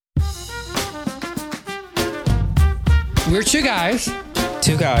We're two guys.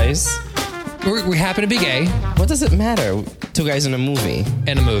 Two guys. We happen to be gay. What does it matter? Two guys in a movie.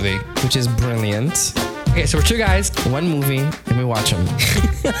 In a movie. Which is brilliant. Okay, so we're two guys. One movie, and we watch them.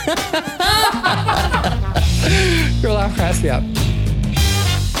 Your laugh cracks me up.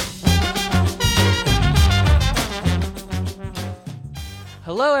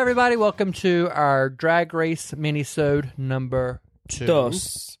 Hello, everybody. Welcome to our Drag Race Minisode number 2.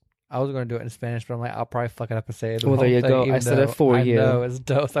 Dos. I was going to do it in Spanish, but I'm like, I'll probably fuck it up and say it. Well, there you go. I said it for you. I know, it's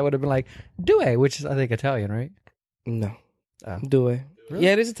dos. I would have been like, due, which is, I think, Italian, right? No. Oh. Due. Really?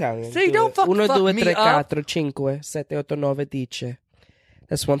 Yeah, it is Italian. See, don't fuck Uno, due, me tre, up. quattro, cinque, sette, otto, nove, dieci.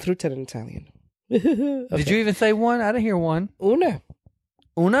 That's 1 through 10 in Italian. Okay. Did you even say one? I didn't hear one. Una.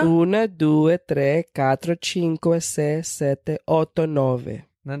 Una? 2, 3, 4, 5, 6, 7, 8, 9.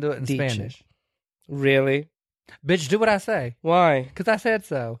 Then do it in Dice. Spanish. Really? Bitch, do what I say. Why? Because I said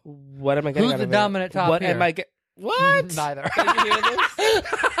so. What am I getting Who's out the of dominant it? top What here? am I getting? What? Neither. Did you hear this?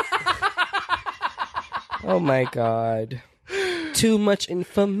 Oh my god. Too much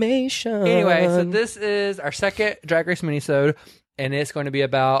information. Anyway, so this is our second Drag Race minisode, and it's going to be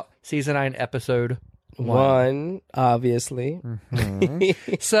about season 9, episode 1. Obviously.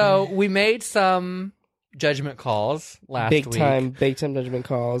 Mm-hmm. So we made some judgment calls last week. Big time judgment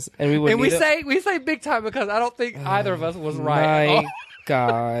calls, and we say big time because I don't think either of us was right. My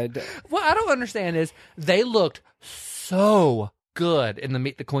God. What I don't understand is they looked so good in the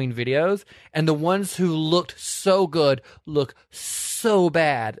Meet the Queen videos, and the ones who looked so good look so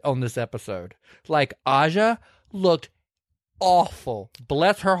bad on this episode. Like Aja looked awful.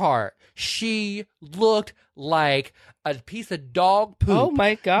 Bless her heart. She looked like a piece of dog poop. Oh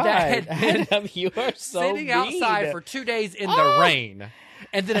my God. That had been You are so sitting mean. outside for 2 days in the rain.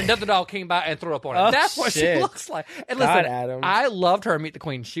 And then another dog came by and threw up on it. Oh, That's what shit. she looks like. And God, listen, Adam. I loved her in Meet the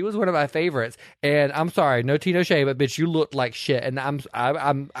Queen. She was one of my favorites. And I'm sorry, no tea, no shade, but bitch, you looked like shit. And I'm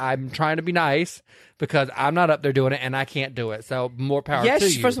trying to be nice because I'm not up there doing it and I can't do it. So more power to you.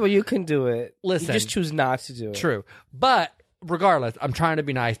 Yes, first of all, you can do it. Listen. You just choose not to do it. True. But regardless, I'm trying to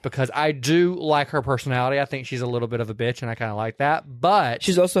be nice because I do like her personality. I think she's a little bit of a bitch and I kind of like that. But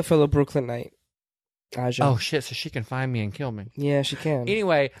She's also a fellow Brooklynite. Aja. oh shit, so she can find me and kill me. Yeah, she can.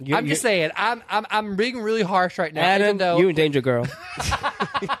 Anyway, I'm just saying, I'm being really harsh right now. Adam, even though you in danger, girl.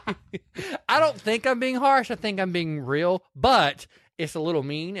 I don't think I'm being harsh. I think I'm being real, but it's a little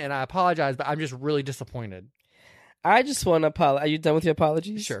mean, and I apologize. But I'm just really disappointed. I just want to apologize. Are you done with your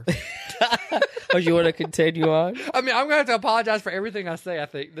apologies? Sure. Or you want to continue on? I mean, I'm gonna have to apologize for everything I say. I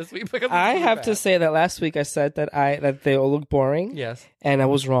think this week because I have to say that last week I said that they all look boring. Yes. And I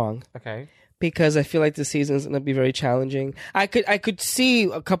was wrong. Okay. Because I feel like the season is going to be very challenging. I could see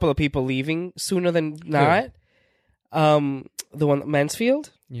a couple of people leaving sooner than not. The one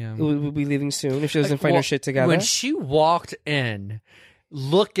Mansfield, Yeah, will be leaving soon if she doesn't find her shit together. When she walked in,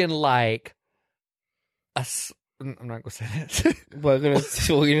 looking like I'm not gonna say this. What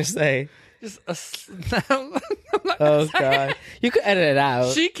are you gonna say? Just I'm not Oh say God, it. you could edit it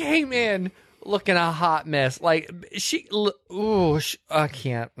out. She came in looking a hot mess. Like I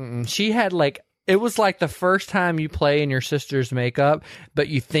can't. She had like, it was like the first time you play in your sister's makeup, but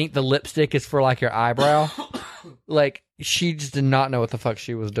you think the lipstick is for like your eyebrow. Like she just did not know what the fuck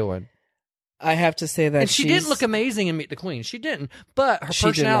she was doing. I have to say that And she didn't look amazing in Meet the Queen. She didn't. But her She did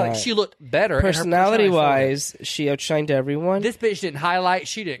personality, not. she looked better. and her Personality personality wise, she outshined everyone. this bitch didn't highlight.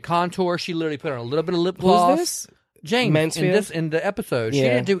 She didn't contour. She literally put on a little bit of lip gloss. Who's this? James Mansfield? in the episode. She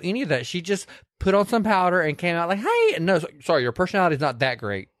Yeah. didn't do any of that. She just put on some powder and came out like, hey, no, sorry, your personality is not that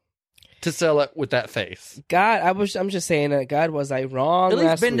great to sell it with that face. God, I'm just saying that. God, was I wrong? At least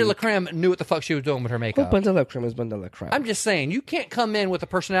last Ben de la week? Creme knew what the fuck she was doing with her Well, makeup. Ben de la Creme is Ben de la Creme. I'm just saying, you can't come in with a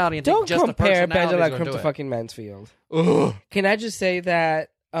personality and Don't think just compare the Ben personality de la is going Creme to to do it. fucking Mansfield. Ugh. Can I just say that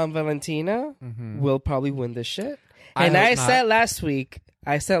Valentina will probably win this shit? I And hope I not. said last week,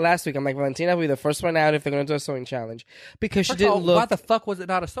 I'm like, Valentina will be the first one out if they're going to do a sewing challenge. Because she First of all, didn't look... why the fuck was it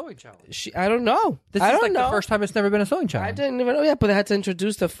not a sewing challenge? I don't know. This I is don't like know. the first time it's never been a sewing I challenge. didn't even know. Yeah, but they had to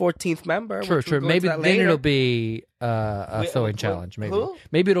introduce the 14th member. True, which true. we'll go Maybe into that then later. it'll be a sewing challenge. Maybe, who?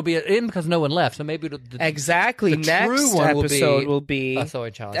 maybe it'll be in because no one left. So maybe Exactly. the Next true one episode will be a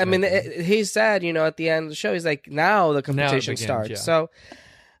sewing challenge. I mean, maybe. he said, at the end of the show, he's like, now the competition begins, starts. yeah. So,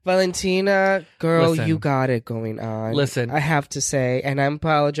 Valentina, girl, Listen. you got it going on. Listen. I have to say, and I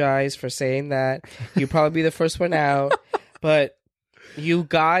apologize for saying that. You'll probably be the first one out, but you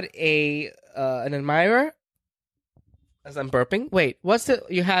got an admirer. As I'm burping. Wait,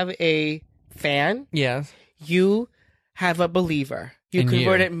 you have a fan? yes. You have a believer. You And you.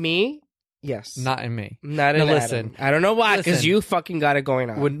 converted me Yes. Not in me. Not in Now, Adam. listen. I don't know why, because Listen. you fucking got it going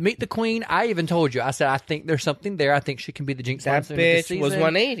on. Would Meet the Queen, I even told you. I said, I think there's something there. I think she can be the Jinx that Monsoon of this bitch was season.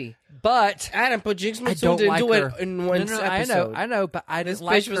 180. But Adam, but Jinx I Monsoon don't didn't like do her. it in one No, episode. I know, but I This didn't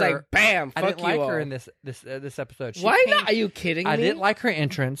like bitch her. was like, bam, I fuck didn't you like all. her in this episode. She Why came- not? Are you kidding me? I didn't like her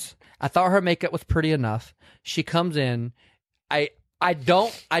entrance. I thought her makeup was pretty enough. She comes in. I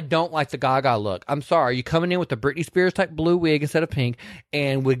don't like the Gaga look. I'm sorry. You coming in with the Britney Spears type blue wig instead of pink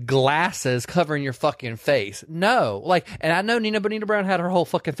and with glasses covering your fucking face. No. And I know Nina Bonita Brown had her whole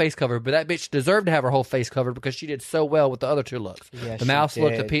fucking face covered, but that bitch deserved to have her whole face covered because she did so well with the other two looks. Yeah, the she mouse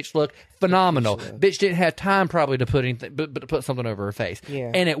look, the did. peach look, phenomenal. The peach look. Bitch didn't have time probably to put anything, but to put something over her face. Yeah.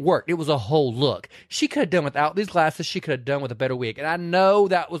 And it worked. It was a whole look. She could have done without these glasses. She could have done with a better wig. And I know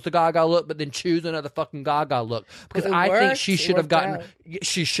that was the Gaga look, but then choose another fucking Gaga look because It I think worked. she It should have worked gotten. out. It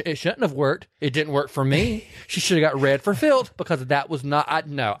shouldn't have worked. It didn't work for me. She should have got red for filth because that was not.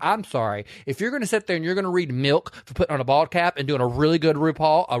 No, I'm sorry. If you're going to sit there and you're going to read Milk for putting on a bald cap and doing a really good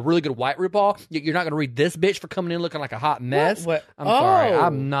RuPaul, a really good white RuPaul, you're not going to read this bitch for coming in looking like a hot mess. What? I'm sorry. Oh.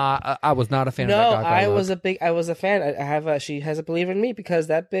 I'm not. I was not a fan No, of that Gaga I look. was a fan. I have a, she has a believer in me because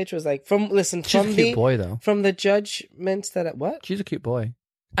that bitch was like, She's a cute boy though. from the judgments that, what? She's a cute boy.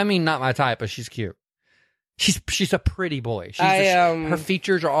 I mean, not my type, but she's cute. She's a pretty boy. She's her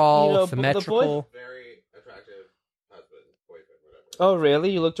features are all you know, symmetrical. Very attractive husband, boyfriend, whatever. Oh,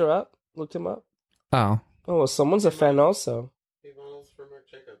 really? You looked her up? Looked him up? Oh, Oh, well, someone's a fan also. He models for Marc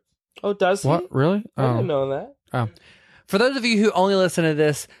Jacobs. Oh, does he? what? Really? I Oh. didn't know that. Oh. For those of you who only listen to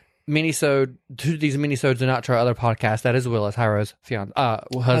this minisode, to these minisodes and not to our other podcast, that is Willis, Hyro's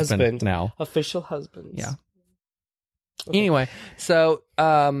husband now. Official husbands. Yeah. Okay. Anyway, so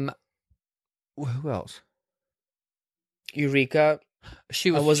who else? Eureka. She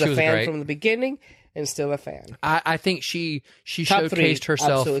I was. was she a was fan great. from the beginning and still a fan. I think she Top three. showcased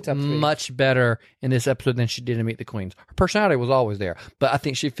herself Absolutely top three. much better in this episode than she did in Meet the Queens. Her personality was always there, but I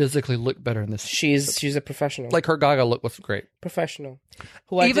think she physically looked better in this. She's a professional. Like her Gaga look was great. Professional.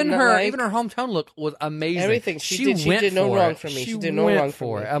 Who I Even did not her like. even her hometown look was amazing. Everything. She did went no for wrong it. for me. She She did no went wrong for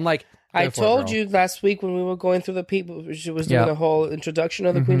for me. it. I'm like, I go for it, told girl. you last week when we were going through the people, she was doing Yeah. the whole introduction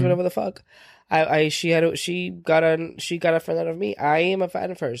of the queens, Mhm. whatever the fuck. She got a fan out of me. I am a fan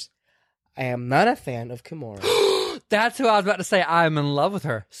of hers. I am not a fan of Kimura. That's who I was about to say. I'm in love with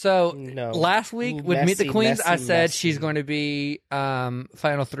her. So No. last week Ooh, with Meet the messy, Queens, I messy, said messy. she's going to be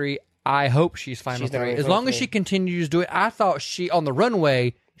final three. I hope she's final She's not three. in As final long as three. she continues to do it, I thought she on the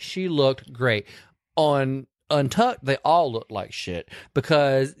runway she looked great. On Untucked, they all looked like shit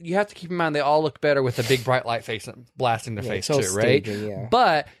because you have to keep in mind they all look better with a big bright light face blasting their face it's all too, right? staging, yeah.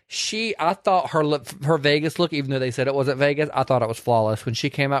 But I thought her Vegas look, even though they said it wasn't Vegas, I thought it was flawless. When she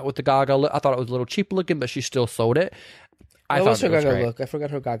came out with the Gaga look, I thought it was a little cheap looking, but she still sold it. I What was thought her it was Gaga great. look? I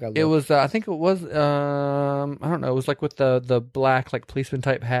forgot her Gaga look. It was, I think it was, I don't know. It was like with the black like policeman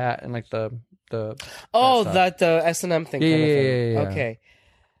type hat and like the. Oh, that stuff. the S&M thing. Yeah, kind of yeah, thing. yeah, yeah. Okay.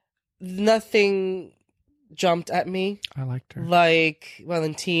 Nothing jumped at me I liked her. like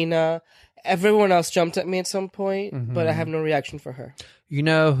Valentina. Everyone else jumped at me at some point, but I Mhm. have no reaction for her. You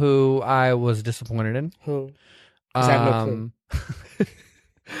know who I was disappointed in? Who? 'Cause I have no clue.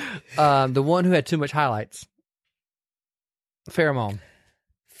 The one who had too much highlights. Pheromone.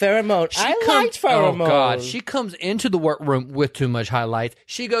 Pheromone. Liked Pheromone. Oh God, she comes into the workroom with too much highlights.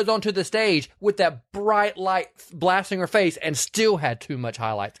 She goes onto the stage with that bright light blasting her face and still had too much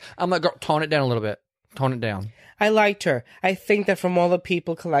highlights. I'm like, girl, tone it down a little bit. Tone it down. I liked her. I think that from all the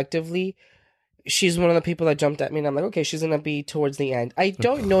people collectively, she's one of the people that jumped at me, and I'm like, okay, she's gonna be towards the end. I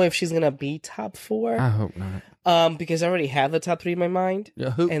don't know if she's gonna be top I 4, hope not. because I already have the top 3 in my mind.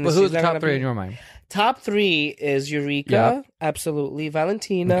 Yeah, And but she's who's the not top gonna three be- in your mind? Top 3 is Eureka, Yeah. absolutely.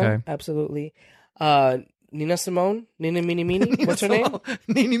 Valentina, Okay. absolutely. Nina Simone, Nina Mini Mini, what's her name?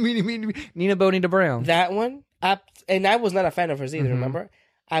 Nina Bonita Brown. That one. And I was not a fan of hers either. Mhm. Remember?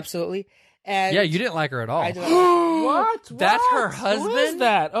 Absolutely. And Yeah, you didn't like her at all. I did not- what? That's her What? husband? Who is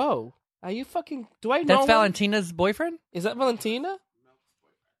that? Oh, are you fucking? Do I know? That's him? Valentina's boyfriend? Is that Valentina?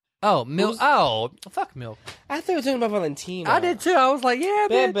 Oh, Milk. Who's- Oh, fuck Milk. I thought you were talking about Valentina. I did too. I was like, yeah,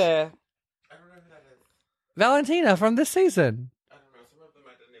 bitch. Baby. I don't know who that is. Valentina from this season. I don't know. Some of them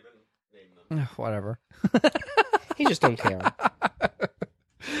I didn't even name them. Whatever. He just don't care.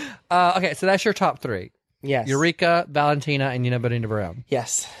 Okay, so that's your top 3. Yes. Eureka, Valentina, and Nina Bonita Brown.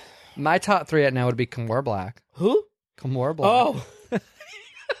 Yes. My top 3 right now would be Kimura Black. Who? Kimura Black. Oh.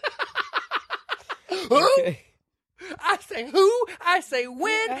 Who? I say who? I say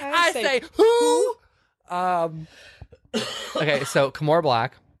when? I say who? Okay, so Kimura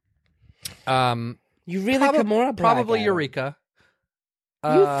Black. You really Kimura Black? Probably Adam. Eureka.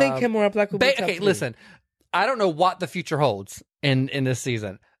 You think Kimura Black will be top okay, 3? listen. I don't know what the future holds in this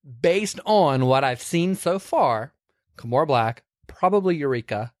season. Based on what I've seen so far, Kimura Black, probably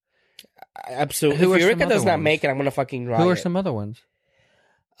Eureka. Absolutely. Who are If some Eureka other does not ones? make it, I'm gonna fucking riot. Who are some other ones?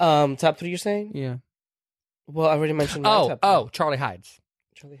 Top 3 you're saying? Yeah. Well, I already mentioned my top 3. Charlie Hides.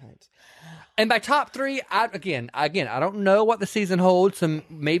 Charlie Hides. And by top 3, again, I don't know what the season holds. So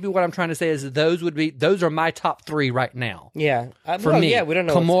maybe what I'm trying to say is those are my top 3 right now. Yeah. For me, yeah, we don't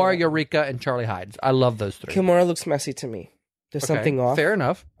know. Kimura, Eureka, and Charlie Hides. I love those 3. Kimura looks messy to me. There's something off. Fair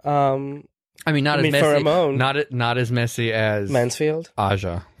enough. Um, I mean, not I as mean, messy. for Ramon. Not as messy as Mansfield.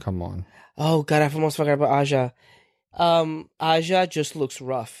 Aja. Come on. Oh God, I almost forgot about Aja. Aja just looks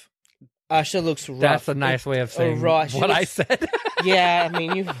rough. Aja looks rough. That's a nice way of saying raw. what I said. Yeah,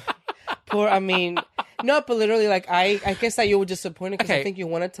 I mean, no, but literally, like, I guess that you were disappointed because I think you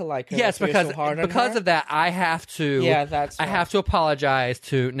wanted to like her. Yes, so because so hard on because her. of that, I have to. Yeah, that's. I have to apologize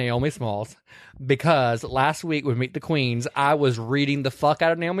to Naomi Smalls because last week with Meet the Queens, I was reading the fuck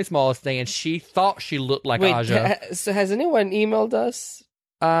out of Naomi Smalls, saying she thought she looked like Wait, Aja. so has anyone emailed us?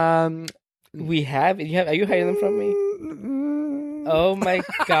 We have. Are you hiding them from me? Oh my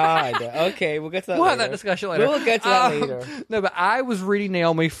God. Okay, we'll get to that We'll later. have that discussion later. We'll get to that later. No, but I was reading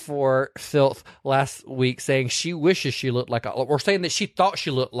Naomi for Filth last week saying she wishes she looked like, or saying that she thought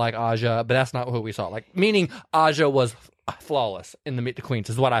she looked like Aja, but that's not who we saw. Like, meaning Aja was flawless in the Meet the Queens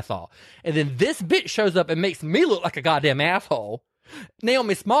is what I thought. And then this bitch shows up and makes me look like a goddamn asshole.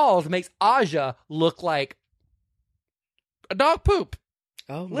 Naomi Smalls makes Aja look like a dog poop.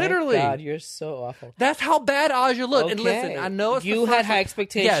 Oh my Literally. God, you're so awful. That's how bad Aja looked. Okay. And listen, I know it's you the had first high one.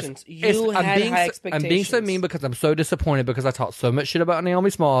 expectations. Yes, You I'm had being high so, expectations. I'm being so mean because I'm so disappointed because I talked so much shit about Naomi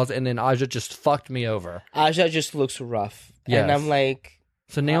Smalls and then Aja just fucked me over. Aja just looks rough. Yes. And I'm like,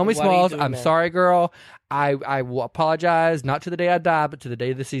 So Naomi why are you Smalls, doing I'm that? sorry, girl. I will apologize, not to the day I die, but to the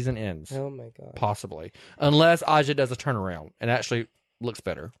day the season ends. oh my God. Possibly. Unless Aja does a turnaround and actually looks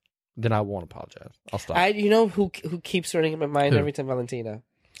better. Then I won't apologize. I'll stop. You know who keeps running in my mind Who? every time? Valentina.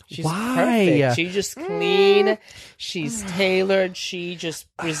 She's Why? perfect. She's just clean. She's tailored. She just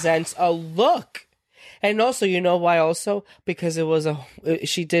presents a look. And also, you know why? Also, because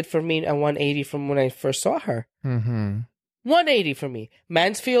she did for me a 180 from when I first saw her. Mm-hmm. 180 for me.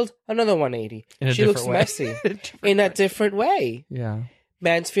 Mansfield, another 180. In a She looks different way. messy in a different way. Yeah.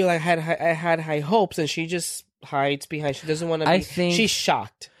 Mansfield, I had high hopes, and she just hides behind. She doesn't want to. I think- she's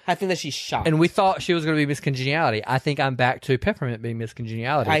shocked. I think that she's shocked. And we thought she was going to be Miss Congeniality. I think I'm back to Peppermint being Miss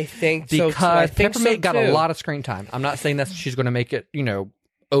Congeniality. I think so too. Because I think Peppermint so got too. a lot of screen time. I'm not saying that she's going to make it,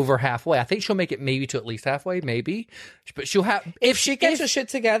 over halfway. I think she'll make it maybe to at least halfway, maybe. But she'll have If she gets her shit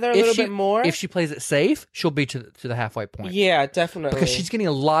together a little bit more. If she plays it safe, she'll be to the halfway point. Yeah, definitely. Because she's getting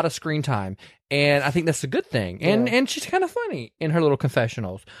a lot of screen time, and I think that's a good thing. And she's kind of funny in her little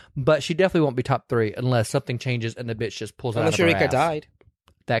confessionals, but she definitely won't be top 3 unless something changes and the bitch just pulls it out Unless of her Eureka ass. died.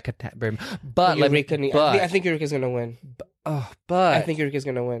 That could happen. But let me. I think Eureka's gonna win. I think Eureka's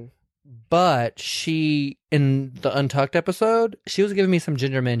gonna win. But she in the Untucked episode, she was giving me some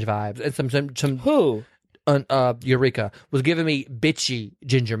Ginger Minge vibes and some Who? Eureka was giving me bitchy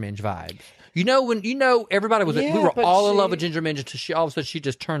Ginger Minge vibes. When everybody was we Yeah, were but all in love with Ginger Minge until she all of a sudden she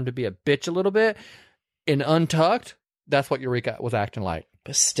just turned to be a bitch a little bit. In Untucked, that's what Eureka was acting like.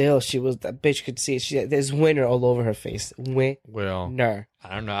 But still, she was that bitch. Could see it. There's winner all over her face. Well, Winner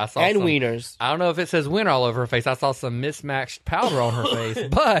I don't know. I saw and some, wieners. I don't know if it says winner all over her face. I saw some mismatched powder on her face,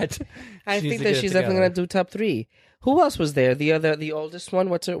 but I she needs think to that get it she's definitely together. gonna do top 3. Who else was there? The oldest one.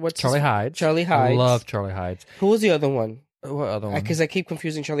 What's Charlie his- Hides. Charlie I Hides. love Charlie Hides. Who was the other one? What other one? Because I keep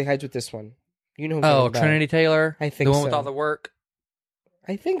confusing Charlie Hides with this one. You know who I'm talking about. Trinity Taylor. I think the one with so. all the work.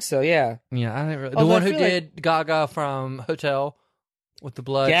 I think so. Yeah. Yeah, I didn't really, the Although one I who feel did Gaga from Hotel with the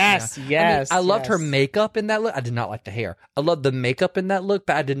blood. Yes. Yeah. Yes. I loved her yes. makeup in that look. I did not like the hair. I loved the makeup in that look,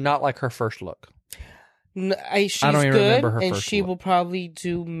 but I did not like her first look. She's I don't even good, remember her and first she look. will probably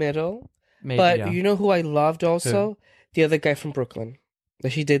do middle. Maybe, But yeah. you know who I loved also? The other guy from Brooklyn.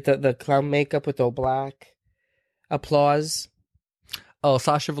 That she did the clown makeup with all black. Applause. Oh,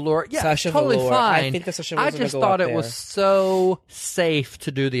 Sasha Velour. Yeah, Sasha totally Velour. fine. I think that Sasha I Velour's just gonna go thought up it was there. so safe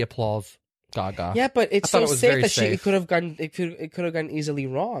to do the applause Gaga. Yeah, but it's I thought so it was safe very that safe. it could have gone. It could have gone easily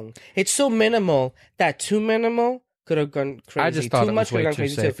wrong. It's so minimal that too minimal could have gone crazy. I just thought too it much was way could have too gone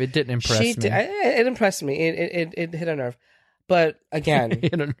crazy safe. too. It didn't impress me. It impressed me. It hit a nerve. But again,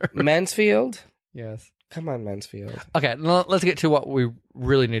 In a nerve. Mansfield. Yes. Come on, Mansfield. Okay, let's get to what we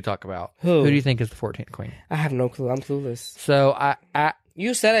really need to talk about. Who? Who do you think is the 14th queen? I have no clue. I'm clueless. So I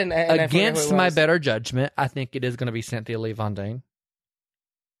You said it, and I forgot against who it my was. better judgment, I think it is going to be Cynthia Lee Fontaine.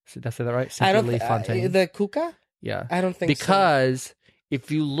 Did I say that right? I Cynthia don't. Lee Fontaine. The Kuka. Yeah. I don't think so. Because if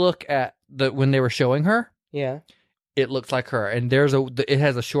you look at when they were showing her, Yeah. it looks like her. And it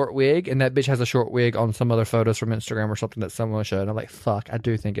has a short wig, and that bitch has a short wig on some other photos from Instagram or something that someone showed. And I'm like, fuck, I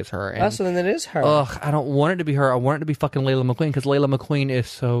do think it's her. And, So then it is her. ugh, I don't want it to be her. I want it to be fucking Layla McQueen because Layla McQueen is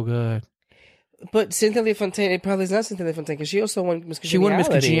so good. But Cynthia LaFontaine, it probably is not Cynthia LaFontaine because she also won Miss Congeniality. She won Miss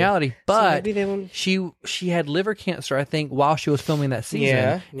Congeniality, but maybe they won... she had liver cancer, I think, while she was filming that season.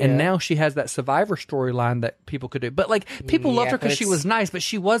 Yeah. And now she has that Survivor storyline that people could do. But like people loved her because she was nice, but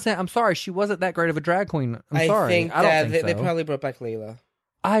she wasn't. I'm sorry, she wasn't that great of a drag queen. I don't think they probably brought back Layla.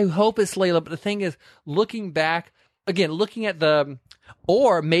 I hope it's Layla, but the thing is, looking back again, looking at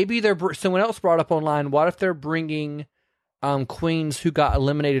or maybe someone else brought up online. What if they're bringing queens who got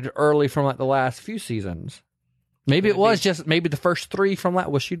eliminated early from like the last few seasons? Maybe it was just maybe the first three from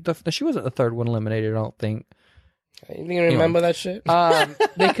that. Was she? She wasn't the third one eliminated. I don't think. You think I remember that shit?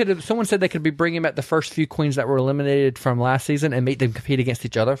 They could have. Someone said they could be bringing back the first few queens that were eliminated from last season and make them compete against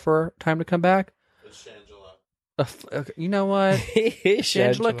each other for time to come back. It's Shangela. You know what?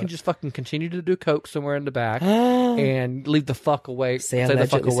 Shangela can just fucking continue to do coke somewhere in the back and leave the fuck away. Say the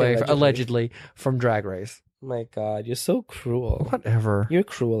fuck away allegedly from Drag Race. My God, you're so cruel. Whatever. You're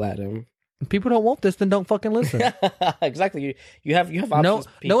cruel, Adam. People don't want this, then don't fucking listen. Exactly. You have options.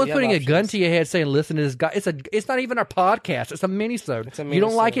 No one's putting a gun to your head saying, "Listen to this guy." It's not even our podcast. It's a minisode. You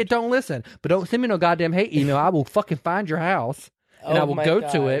don't like it, don't listen. But don't send me no goddamn hate email. I will fucking find your house and I will go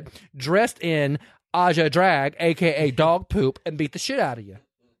to it dressed in Aja drag, aka dog poop, and beat the shit out of you.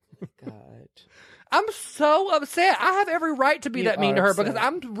 God. I'm so upset. I have every right to be that mean to her because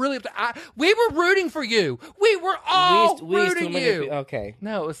I'm really upset. We were rooting for you. We were all rooting you. Okay.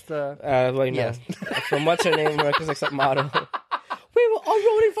 No, it's the... yes. From what's her name, America's Next Top Model. We were all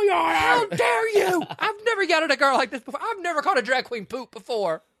rooting for you. How dare you? I've never yelled at a girl like this before. I've never called a drag queen poop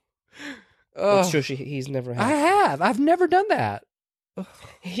before. That's true. He's never had. I have. I've never done that.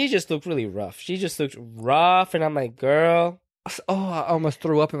 He just looked really rough. She just looked rough, and I'm like, girl... Oh, I almost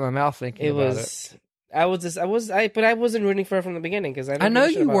threw up in my mouth thinking about it. But I wasn't rooting for her from the beginning because I know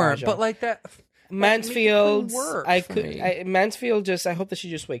you weren't, but like that. Mansfield, Mansfield I hope that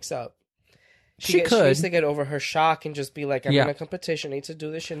she just wakes up. She needs to get over her shock and just be like, I'm in a competition, I need to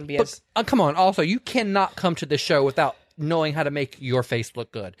do this shit and be come on, also, you cannot come to this show without knowing how to make your face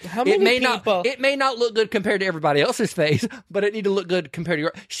look good. How many people? It may not look good compared to everybody else's face, but it need to look good compared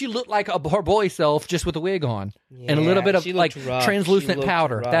to she looked like her boy self just with a wig on and a little bit of like translucent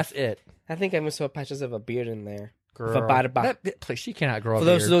powder. Rough. That's it. I think I even saw patches of a beard in there. Girl, please, she cannot grow a beard. For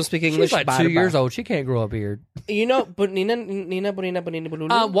those who don't speak English, she's like 2 years old. She can't grow a beard. You know, but Nina,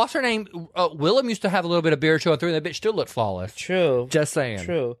 what's her name? Willem used to have a little bit of beard showing through, and that bitch still looked flawless. True. Just saying.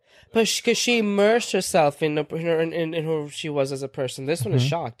 True. But because she immersed herself in who she was as a person. This one is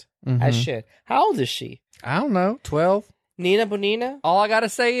shocked as shit. How old is she? I don't know. 12. Nina Bonina? All I gotta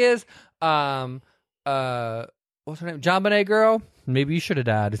say is, what's her name? John Bonet girl. Maybe you should have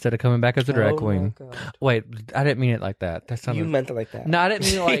died instead of coming back as a drag queen. Wait, I didn't mean it like that. You meant it like that. No, I didn't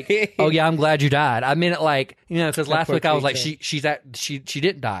mean it like, oh yeah, I'm glad you died. I meant it like, because last week I was like, she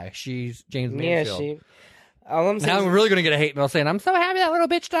didn't die. She's James Mansfield. Yeah, all I'm saying now I'm really going to get a hate mail saying, I'm so happy that little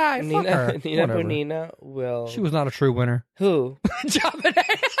bitch died. Nina Bonina will... She was not a true winner. Who? John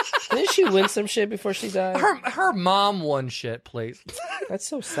Bonet. Didn't she win some shit before she died? Her mom won shit, please. That's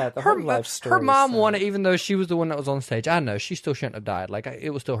so sad. Her life story. Her mom won it, even though she was the one that was on stage. I know she still shouldn't have died. Like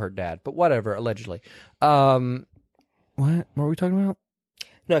it was still her dad, but whatever. Allegedly. What were we talking about?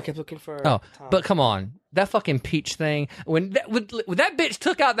 No, I kept looking for. Oh, Tom. But come on, that fucking peach thing. When that bitch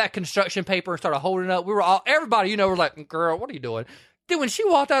took out that construction paper and started holding it up, we were all everybody. We're like, girl, what are you doing? Dude, when she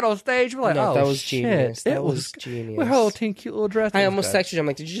walked out on stage, we're like, no, oh, that was shit. Genius. That was genius. With her little cute little dress. I almost texted you. I'm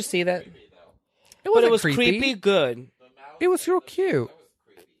like, did you just see that? It was creepy good. It was real cute.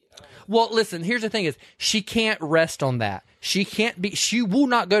 Well, listen, here's the thing is, she can't rest on that. She will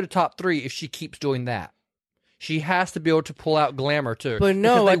not go to top 3 if she keeps doing that. She has to be able to pull out glamour, too. But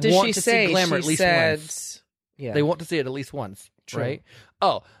no, what did she say? Glamour she at least said... once. Yeah. They want to see it at least once, True. Right?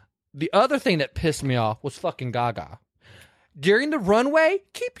 Oh, the other thing that pissed me off was fucking Gaga. During the runway,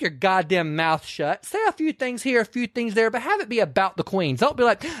 keep your goddamn mouth shut. Say a few things here, a few things there, but have it be about the queens. Don't be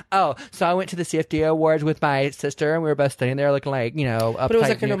like, oh, so I went to the CFDA Awards with my sister, and we were both standing there looking like, But it was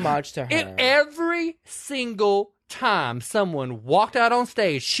like an homage to her. Every single time someone walked out on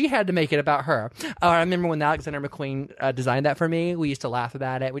stage, she had to make it about her. I remember when Alexander McQueen designed that for me. We used to laugh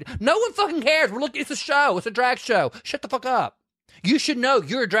about it. No one fucking cares. It's a show. It's a drag show. Shut the fuck up. You should know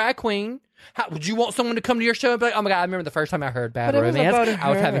you're a drag queen. How, would you want someone to come to your show and be like, oh my God, I remember the first time I heard Bad But it was Romance, about I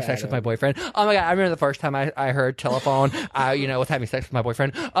was her, having sex with my Adam. boyfriend. Oh my God, I remember the first time I heard Telephone, I, was having sex with my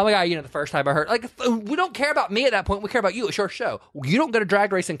boyfriend. Oh my God, the first time I heard, like, we don't care about me at that point. We care about you. It's your show. You don't go to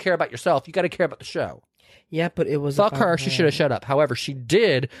Drag Race and care about yourself. You got to care about the show. Yeah, but it was Fuck about her. She should have shut up. However, she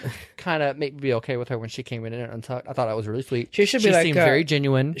did kind of make me be okay with her when she came in and I thought that was really sweet. She should be like seemed very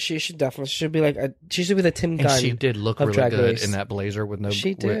genuine. She should be like she should be the Tim Gunn. And she did look of really Drag good Race. in that blazer with no.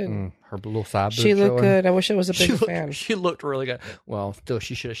 She did. Her little side boob She looked showing. good. I wish I was a bigger fan. She looked really good. Well, still,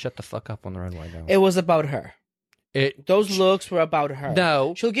 she should have shut the fuck up on the runway. Though. It was about her. Those looks were about her.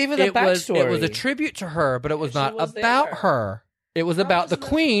 No, she'll give you the backstory. It was a tribute to her, but it was not was about there. her. It was about the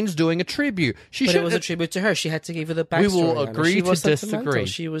queens doing a tribute. But it was a tribute to her. She had to give you the backstory. We will on her. agree She to was disagree, sentimental.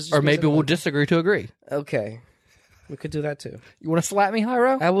 She was, or maybe we'll disagree to agree. Okay, we could do that too. You want to slap me,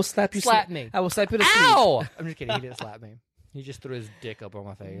 Hyro? I will slap you. Slap me. I will slap you to sleep. Ow! I'm just kidding. He didn't slap me. He just threw his dick up on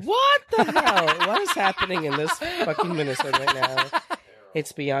my face. What the hell? What is happening in this fucking Minisode right now?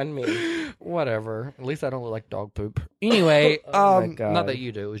 It's beyond me. Whatever. At least I don't look like dog poop. Anyway, Oh my God. not that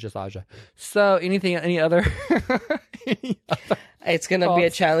you do. It was just Aja. So, any other? It's gonna be a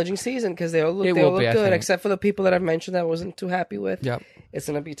challenging season because they all look I good, think. except for the people that I've mentioned that I wasn't too happy with. Yep. It's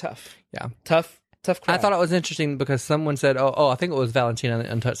gonna be tough. Yeah. Tough crowd. I thought it was interesting because someone said, "Oh, I think it was Valentina on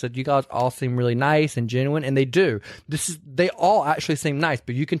Untouched said you guys all seem really nice and genuine, and they do. They all actually seem nice,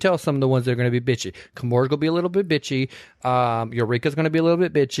 but you can tell some of the ones that are going to be bitchy. Kimura's going to be a little bit bitchy. Eureka's going to be a little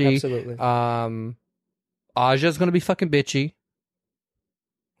bit bitchy. Absolutely. Aja's going to be fucking bitchy.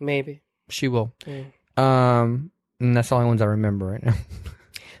 Maybe. She will. Yeah. And that's the only ones I remember right now.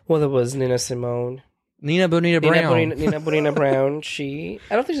 Well, there was Nina Simone. Nina Bonita Brown. Nina Bonita Brown. I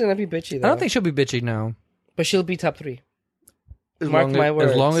don't think she's gonna be bitchy though. I don't think she'll be bitchy now. But she'll be top 3. As Mark long my as,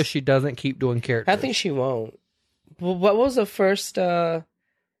 words. As long as she doesn't keep doing characters. I think she won't. What was the first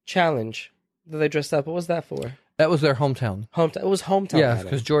challenge that they dressed up? What was that for? That was their hometown. It was hometown. Yeah, Adam.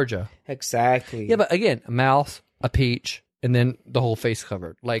 because Georgia. Exactly. Yeah, but again, a mouth, a peach, and then the whole face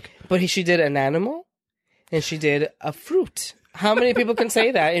covered. But she did an animal, and she did a fruit. How many people can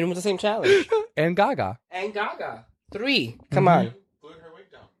say that in the same challenge? And Gaga. And Gaga. 3. Come on. Glued her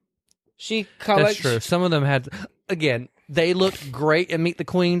wig down. She That's colored. true. Some of them had, again, they looked great in Meet the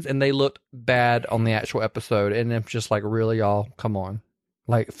Queens, and they looked bad on the actual episode. And it's just like, really, y'all, come on.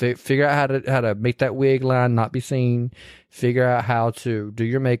 Figure out how to make that wig line not be seen. Figure out how to do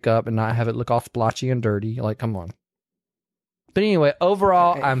your makeup and not have it look all splotchy and dirty. Come on. But anyway,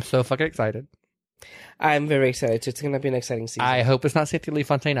 overall, I'm so fucking excited. I'm very excited. It's going to be an exciting season. I hope it's not Cynthia Lee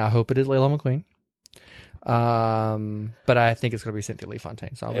Fontaine. I hope it is Layla McQueen. But I think it's going to be Cynthia Lee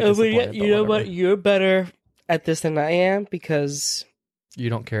Fontaine. So I'll be disappointed, you know whatever. what? You're better at this than I am because You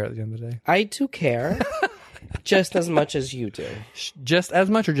don't care at the end of the day. I do care just as much as you do. Just as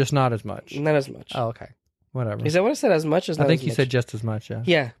much or just not as much? Not as much. Oh, okay. Whatever. Is that what I said? As much as I not think as you much? said just as much, yeah.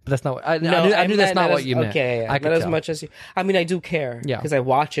 Yeah. But that's not what I No, knew that's not what you meant. Okay, yeah. I could Not as tell. much as you. I mean, I do care. Yeah. Because I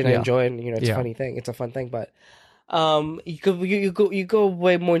watch it, I Yeah. enjoy it, and it's a Yeah. funny thing. It's a fun thing, but you go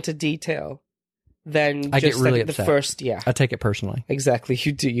way more into detail than I get just really like the upset. first. Yeah. I take it personally. Exactly.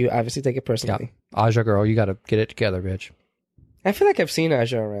 You do. You obviously take it Yeah. personally. Aja girl, you got to get it together, bitch. I feel like I've seen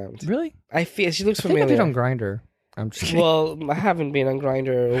Aja around. Really? I feel she looks I think I familiar. did on Grindr. I'm just kidding. Well, I haven't been on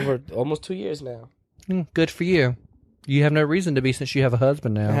Grindr over almost 2 years now. Good for you. You have no reason to be since you have a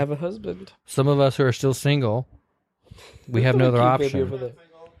husband now. I have a husband. Some of us who are still single, we have no other Cute baby over option. there.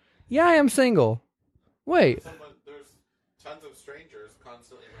 Yeah, I am single. Wait, There's tons of strangers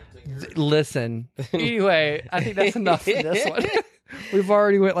constantly renting your... listen. Anyway, I think that's enough for this one. We've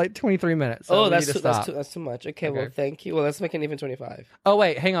already went like 23 minutes. So Oh, we that's need to too, stop. that's too much. Okay, well, Okay. thank you. Well, let's make it even 25. Oh,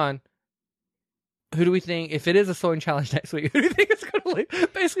 wait, hang on. Who do we think, if it is a sewing challenge next week, who do you think is going to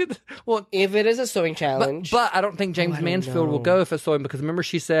leave? Basically, well, If it is a sewing challenge, but I don't think James I don't Mansfield will know. go if it's sewing because remember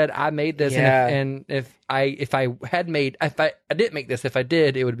she said I made this Yeah. and if I didn't make this, if I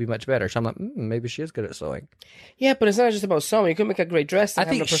did, it would be much better. So I'm like, maybe she is good at sewing. yeah, but it's not just about sewing. You could make a great dress and I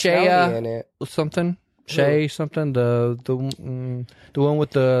have think the personality in it. Something. Shay something the one with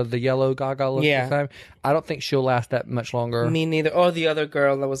the yellow gaga look Yeah. this time. I don't think she'll last that much longer. Me neither. Or the other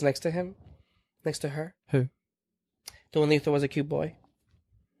girl that was next to him, next to her. Who? The one that was a cute boy,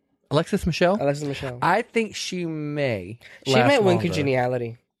 Alexis Michelle. Alexis Michelle. I think she may. She last might win longer.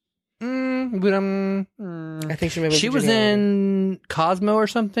 Congeniality. But I think she may win. she was Congeniality. in Cosmo or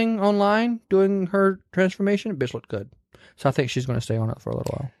something online doing her transformation. Bitch looked good, so I think she's going to stay on it for a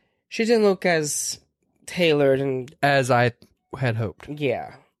little while, She didn't look as tailored and as I had hoped.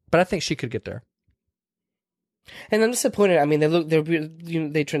 yeah. But I think she could get there. And I'm disappointed. I mean,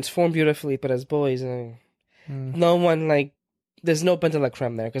 they transform beautifully, but as boys, no one There's no Bente la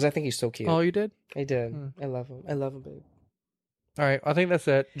Creme there because I think he's so cute. Oh, you did? I did. I love him. I love him, babe. All right, I think that's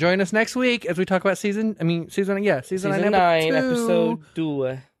it. Join us next week as we talk about season 9, Season 9, episode episode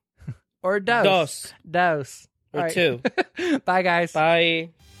 2. or dos. Dos. Dos. Or All right. 2. Bye, guys. Bye.